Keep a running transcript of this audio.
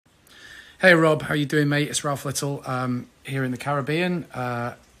Hey Rob, how you doing, mate? It's Ralf Little here in the Caribbean.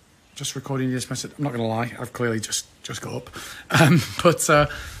 Just recording this message. I'm not going to lie, I've clearly just got up. But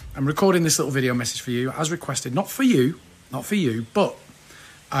I'm recording this little video message for you as requested. Not for you, but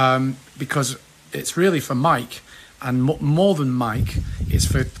because it's really for Mike, and more than Mike, it's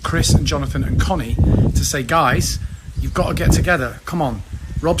for Chris and Jonathan and Connie to say, guys, you've got to get together. Come on,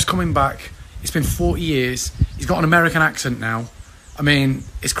 Rob's coming back. It's been 40 years. He's got an American accent now. I mean,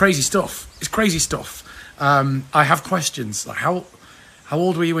 it's crazy stuff. It's crazy stuff. I have questions like how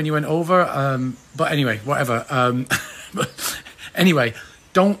old were you when you went over? But anyway, whatever. But anyway,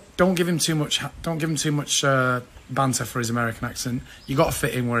 don't give him too much. Don't give him too much banter for his American accent. You got to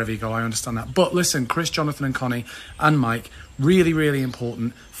fit in wherever you go. I understand that. But listen, Chris, Jonathan, and Connie, and Mike, really, really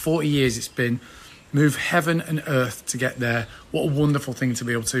important. 40 years it's been. Move heaven and earth to get there. What a wonderful thing to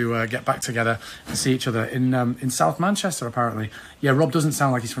be able to get back together and see each other in South Manchester, apparently. Yeah, Rob doesn't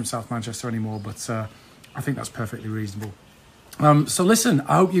sound like he's from South Manchester anymore, but I think that's perfectly reasonable. So listen,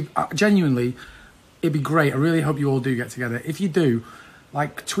 I hope you, genuinely, it'd be great. I really hope you all do get together. If you do,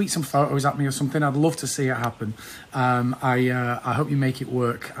 like, tweet some photos at me or something. I'd love to see it happen. I hope you make it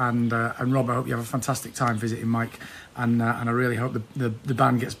work. And Rob, I hope you have a fantastic time visiting Mike. And I really hope the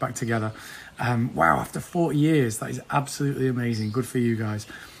band gets back together. Wow, after 40 years, that is absolutely amazing. Good for you guys.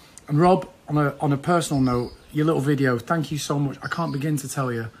 And Rob, on a personal note, your little video, thank you so much. I can't begin to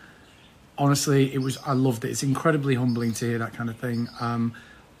tell you. Honestly, I loved it. It's incredibly humbling to hear that kind of thing.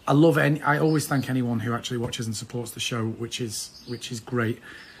 I always thank anyone who actually watches and supports the show, which is great.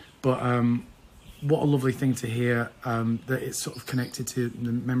 But what a lovely thing to hear, that it's sort of connected to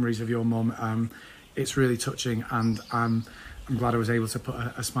the memories of your mum. It's really touching, and I'm glad I was able to put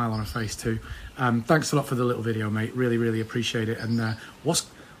a smile on her face too. Thanks a lot for the little video, mate. Really, really appreciate it. And I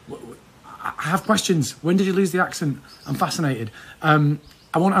have questions. When did you lose the accent? I'm fascinated.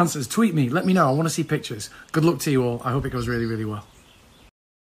 I want answers. Tweet me. Let me know. I want to see pictures. Good luck to you all. I hope it goes really, really well.